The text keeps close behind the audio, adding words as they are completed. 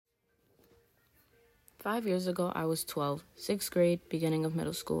5 years ago, I was 12, sixth grade, beginning of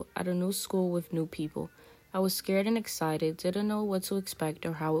middle school, at a new school with new people. I was scared and excited, didn't know what to expect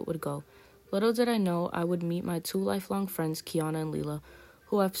or how it would go. Little did I know I would meet my two lifelong friends, Kiana and Leela,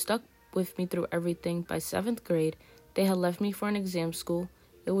 who have stuck with me through everything. By 7th grade, they had left me for an exam school.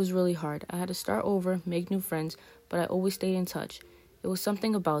 It was really hard. I had to start over, make new friends, but I always stayed in touch. It was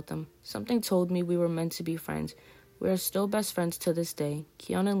something about them. Something told me we were meant to be friends. We are still best friends to this day.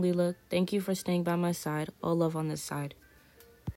 Kiana and Leela, thank you for staying by my side. All love on this side.